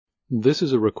This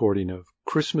is a recording of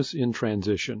Christmas in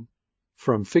Transition,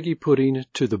 From Figgy Pudding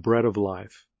to the Bread of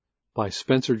Life, by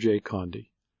Spencer J. Condy,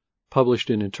 published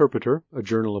in Interpreter, a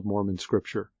Journal of Mormon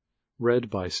Scripture, read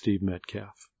by Steve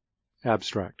Metcalf.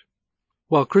 Abstract.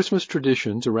 While Christmas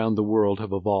traditions around the world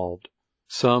have evolved,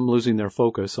 some losing their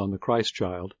focus on the Christ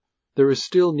child, there is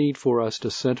still need for us to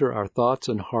center our thoughts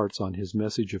and hearts on his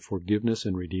message of forgiveness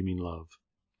and redeeming love.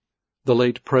 The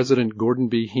late President Gordon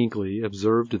B. Hinckley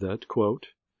observed that, quote,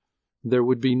 "There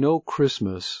would be no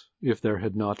Christmas if there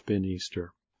had not been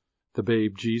Easter. The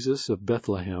babe Jesus of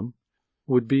Bethlehem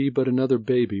would be but another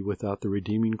baby without the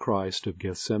redeeming Christ of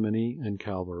Gethsemane and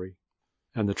Calvary,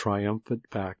 and the triumphant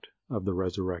fact of the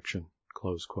resurrection."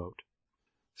 Close quote.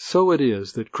 So it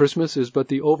is that Christmas is but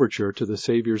the overture to the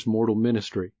Savior's mortal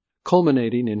ministry,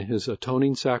 culminating in his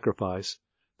atoning sacrifice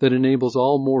that enables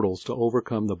all mortals to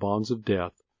overcome the bonds of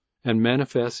death and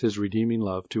manifests his redeeming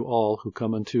love to all who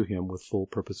come unto him with full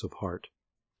purpose of heart.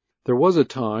 There was a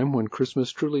time when Christmas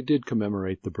truly did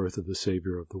commemorate the birth of the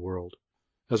Savior of the world,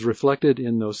 as reflected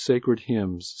in those sacred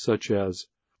hymns such as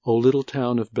O Little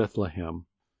Town of Bethlehem,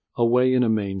 Away in a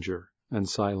Manger, and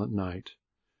Silent Night.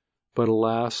 But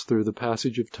alas, through the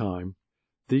passage of time,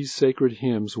 these sacred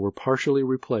hymns were partially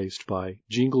replaced by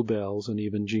Jingle Bells and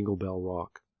even Jingle Bell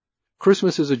Rock.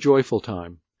 Christmas is a joyful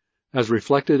time, as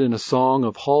reflected in a song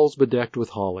of halls bedecked with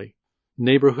holly.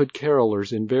 Neighborhood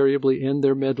carolers invariably end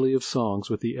their medley of songs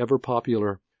with the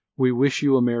ever-popular We Wish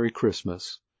You a Merry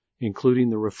Christmas, including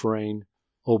the refrain,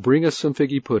 Oh, bring us some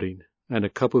figgy pudding and a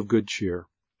cup of good cheer.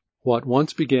 What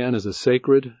once began as a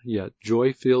sacred yet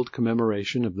joy-filled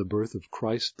commemoration of the birth of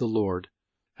Christ the Lord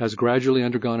has gradually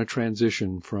undergone a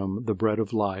transition from the bread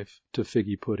of life to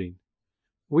figgy pudding.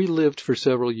 We lived for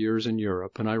several years in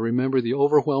Europe, and I remember the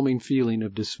overwhelming feeling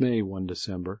of dismay one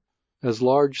December, as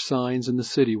large signs in the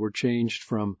city were changed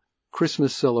from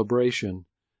Christmas celebration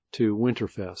to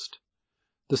Winterfest.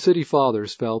 The city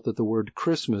fathers felt that the word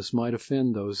Christmas might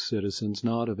offend those citizens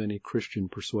not of any Christian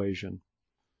persuasion.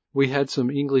 We had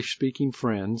some English-speaking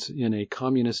friends in a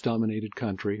communist-dominated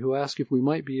country who asked if we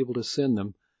might be able to send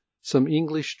them some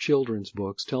English children's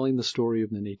books telling the story of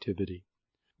the Nativity.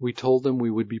 We told them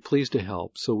we would be pleased to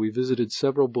help, so we visited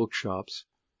several bookshops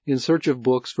in search of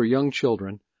books for young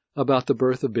children about the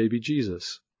birth of baby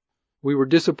Jesus. We were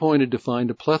disappointed to find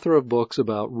a plethora of books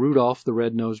about Rudolph the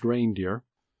Red-Nosed Reindeer,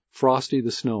 Frosty the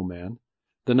Snowman,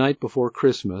 The Night Before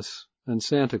Christmas, and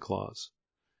Santa Claus.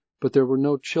 But there were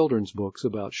no children's books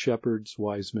about shepherds,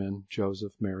 wise men,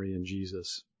 Joseph, Mary, and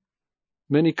Jesus.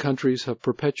 Many countries have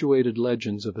perpetuated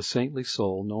legends of a saintly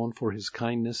soul known for his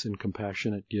kindness and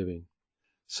compassionate giving.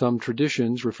 Some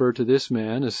traditions refer to this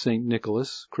man as St.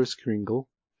 Nicholas, Kris Kringle,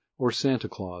 or Santa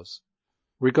Claus.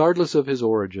 Regardless of his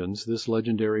origins, this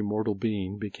legendary mortal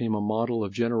being became a model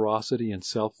of generosity and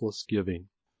selfless giving.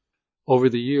 Over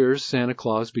the years, Santa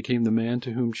Claus became the man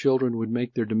to whom children would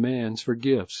make their demands for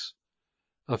gifts.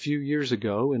 A few years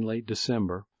ago, in late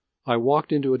December, I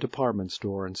walked into a department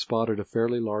store and spotted a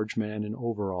fairly large man in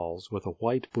overalls with a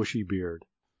white bushy beard.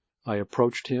 I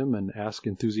approached him and asked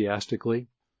enthusiastically,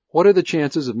 "What are the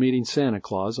chances of meeting Santa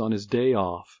Claus on his day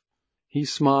off?" He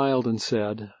smiled and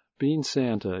said, "Being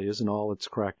Santa isn't all it's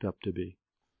cracked up to be."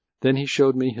 Then he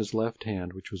showed me his left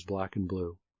hand, which was black and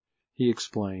blue. He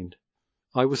explained,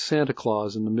 "I was Santa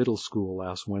Claus in the middle school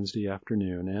last Wednesday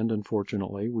afternoon, and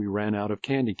unfortunately we ran out of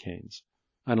candy canes,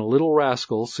 and a little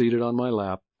rascal seated on my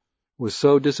lap was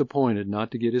so disappointed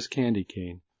not to get his candy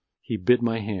cane, he bit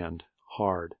my hand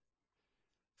hard."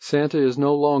 Santa is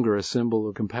no longer a symbol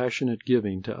of compassionate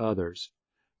giving to others.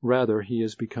 Rather, he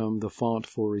has become the font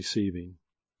for receiving.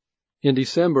 In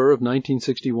December of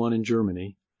 1961 in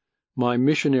Germany, my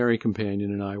missionary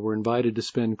companion and I were invited to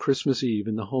spend Christmas Eve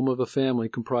in the home of a family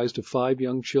comprised of 5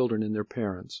 young children and their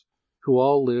parents, who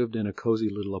all lived in a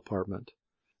cozy little apartment.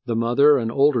 The mother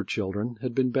and older children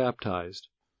had been baptized.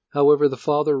 However, the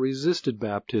father resisted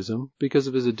baptism because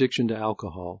of his addiction to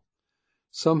alcohol.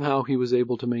 Somehow he was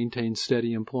able to maintain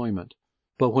steady employment,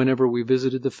 but whenever we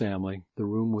visited the family, the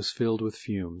room was filled with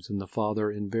fumes, and the father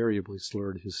invariably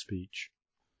slurred his speech.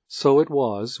 So it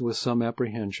was, with some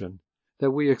apprehension,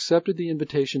 that we accepted the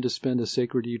invitation to spend a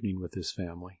sacred evening with this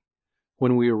family.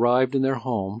 When we arrived in their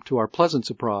home, to our pleasant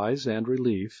surprise and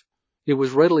relief, it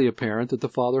was readily apparent that the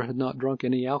father had not drunk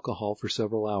any alcohol for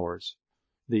several hours.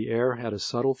 The air had a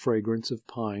subtle fragrance of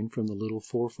pine from the little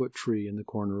 4-foot tree in the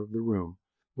corner of the room,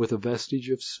 with a vestige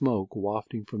of smoke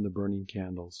wafting from the burning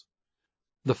candles.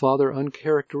 The father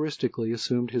uncharacteristically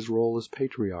assumed his role as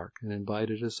patriarch and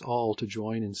invited us all to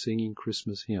join in singing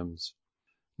Christmas hymns.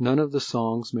 None of the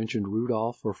songs mentioned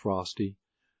Rudolph or Frosty,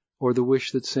 or the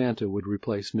wish that Santa would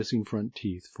replace missing front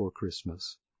teeth for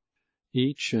Christmas.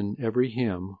 Each and every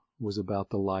hymn was about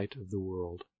the light of the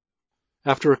world.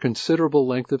 After a considerable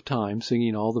length of time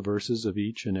singing all the verses of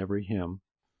each and every hymn,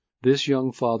 this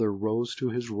young father rose to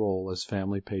his role as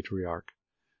family patriarch,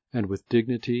 and with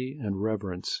dignity and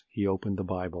reverence he opened the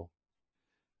Bible.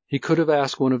 He could have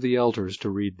asked one of the elders to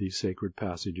read these sacred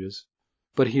passages,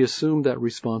 but he assumed that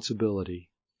responsibility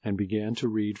and began to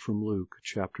read from Luke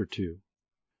chapter 2.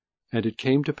 And it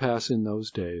came to pass in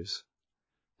those days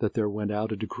that there went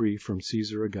out a decree from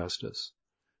Caesar Augustus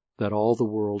that all the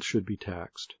world should be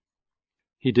taxed.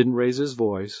 He didn't raise his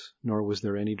voice, nor was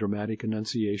there any dramatic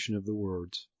enunciation of the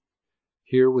words.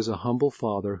 Here was a humble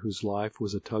father whose life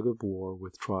was a tug of war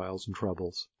with trials and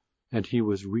troubles, and he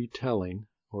was retelling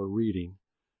or reading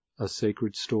a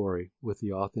sacred story with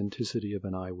the authenticity of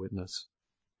an eyewitness.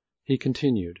 He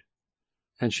continued,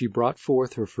 "And she brought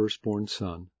forth her firstborn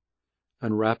son,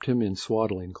 and wrapped him in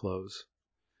swaddling clothes,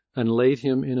 and laid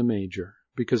him in a manger,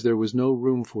 because there was no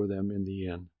room for them in the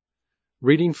inn."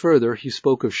 Reading further, he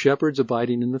spoke of shepherds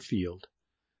abiding in the field,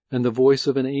 and the voice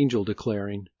of an angel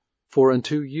declaring, "For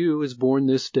unto you is born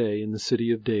this day in the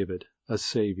city of David a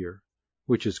Saviour,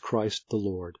 which is Christ the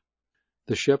Lord.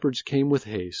 The shepherds came with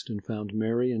haste, and found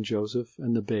Mary and Joseph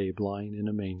and the babe lying in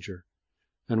a manger.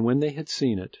 And when they had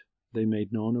seen it, they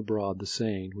made known abroad the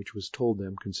saying which was told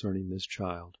them concerning this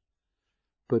child.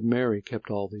 But Mary kept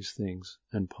all these things,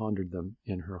 and pondered them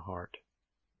in her heart."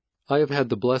 I have had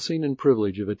the blessing and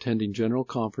privilege of attending general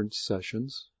conference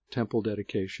sessions, temple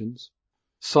dedications,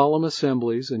 solemn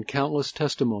assemblies, and countless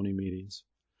testimony meetings,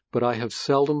 but I have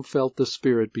seldom felt the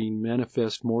Spirit being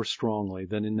manifest more strongly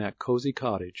than in that cozy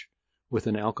cottage with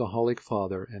an alcoholic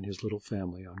father and his little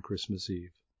family on Christmas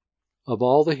Eve. Of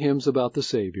all the hymns about the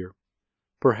Savior,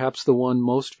 perhaps the one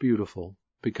most beautiful,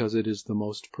 because it is the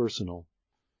most personal,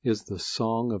 is the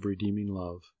Song of Redeeming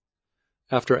Love.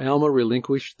 After Alma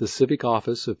relinquished the civic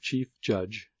office of chief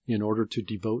judge in order to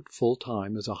devote full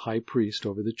time as a high priest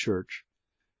over the church,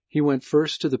 he went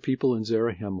first to the people in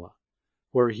Zarahemla,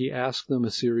 where he asked them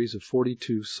a series of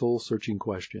 42 soul-searching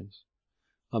questions.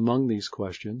 Among these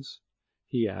questions,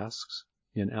 he asks,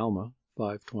 in Alma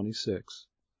 5:26,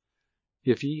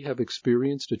 "If ye have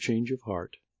experienced a change of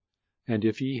heart, and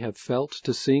if ye have felt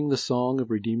to sing the song of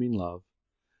redeeming love,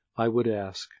 I would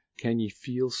ask, can ye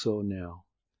feel so now?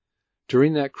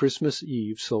 During that Christmas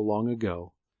Eve so long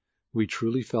ago, we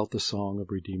truly felt the song of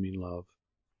redeeming love."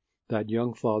 That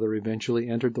young father eventually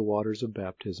entered the waters of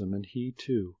baptism, and he,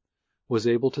 too, was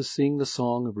able to sing the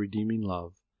song of redeeming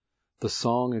love, the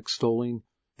song extolling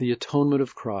the atonement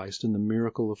of Christ and the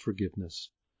miracle of forgiveness,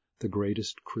 the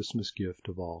greatest Christmas gift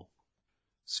of all.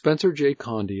 Spencer J.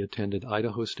 Condy attended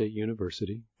Idaho State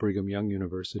University, Brigham Young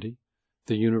University,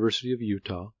 the University of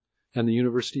Utah, and the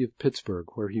University of Pittsburgh,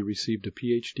 where he received a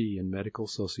Ph.D. in medical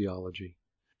sociology.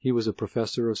 He was a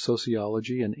professor of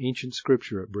sociology and ancient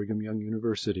scripture at Brigham Young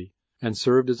University, and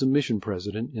served as a mission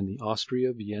president in the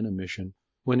Austria-Vienna mission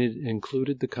when it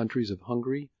included the countries of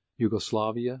Hungary,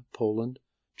 Yugoslavia, Poland,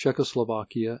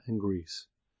 Czechoslovakia, and Greece.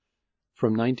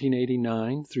 From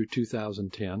 1989 through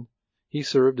 2010, he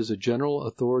served as a General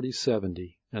Authority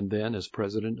 70 and then as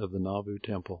president of the Nauvoo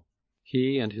Temple.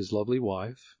 He and his lovely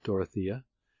wife, Dorothea,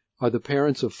 are the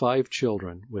parents of 5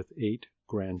 children with 8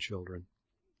 grandchildren.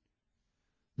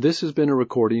 This has been a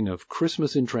recording of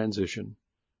Christmas in Transition,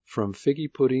 From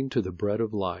Figgy Pudding to the Bread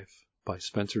of Life by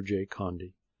Spencer J.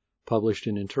 Condy, published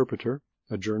in Interpreter,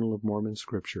 a Journal of Mormon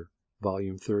Scripture,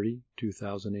 Volume 30,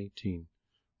 2018,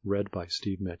 read by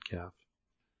Steve Metcalf.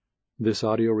 This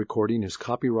audio recording is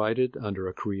copyrighted under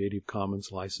a Creative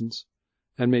Commons license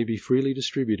and may be freely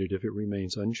distributed if it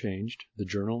remains unchanged. The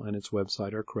journal and its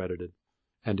website are credited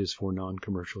and is for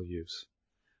non-commercial use.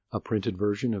 A printed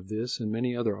version of this and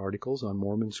many other articles on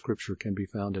Mormon Scripture can be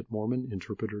found at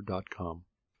mormoninterpreter.com.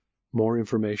 More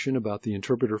information about the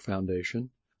Interpreter Foundation,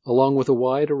 along with a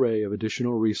wide array of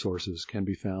additional resources, can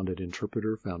be found at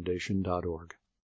interpreterfoundation.org.